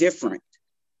be different.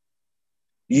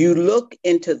 You look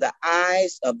into the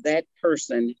eyes of that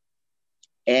person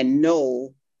and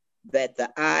know that the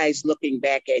eyes looking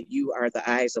back at you are the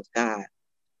eyes of God.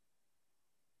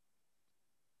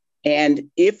 And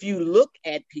if you look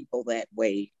at people that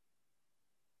way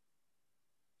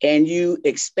and you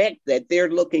expect that they're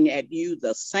looking at you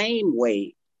the same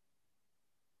way,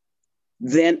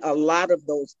 then a lot of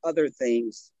those other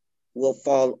things will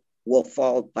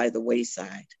fall by the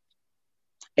wayside.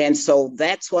 And so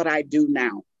that's what I do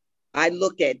now. I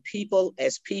look at people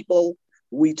as people.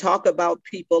 We talk about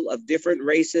people of different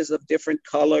races, of different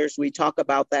colors. We talk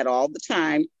about that all the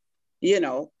time,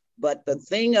 but the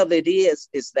thing of it is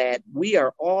that we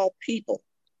are all people.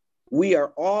 We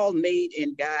are all made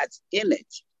in God's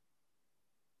image.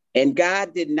 And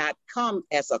God did not come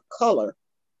as a color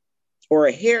or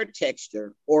a hair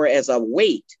texture or as a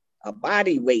weight, a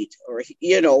body weight, or,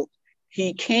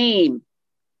 he came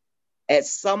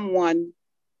as someone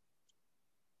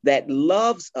that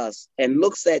loves us and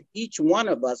looks at each one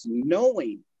of us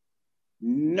knowing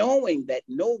that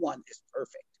no one is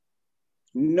perfect,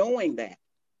 knowing that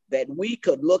we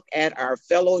could look at our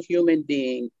fellow human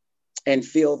being and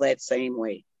feel that same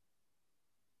way.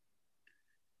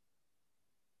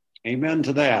 Amen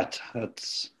to that.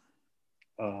 That's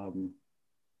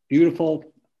beautiful.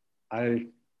 I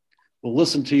will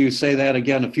listen to you say that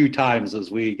again a few times as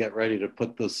we get ready to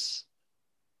put this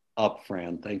up,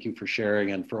 Fran. Thank you for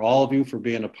sharing, and for all of you for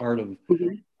being a part of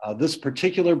this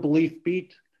particular Belief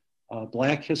Beat,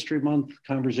 Black History Month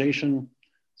conversation.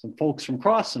 Some folks from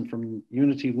Cross and from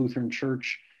Unity Lutheran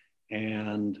Church.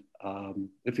 And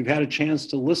if you've had a chance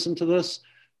to listen to this,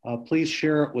 please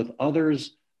share it with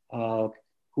others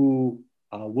who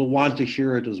will want to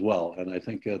hear it as well. And I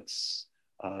think it's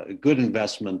a good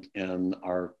investment in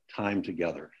our time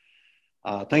together.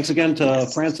 Thanks again to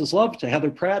Francis Love, to Heather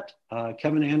Pratt,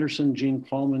 Kevin Anderson, Jean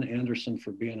Coleman Anderson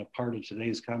for being a part of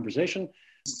today's conversation.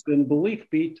 It's been Belief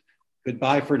Beat.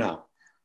 Goodbye for now.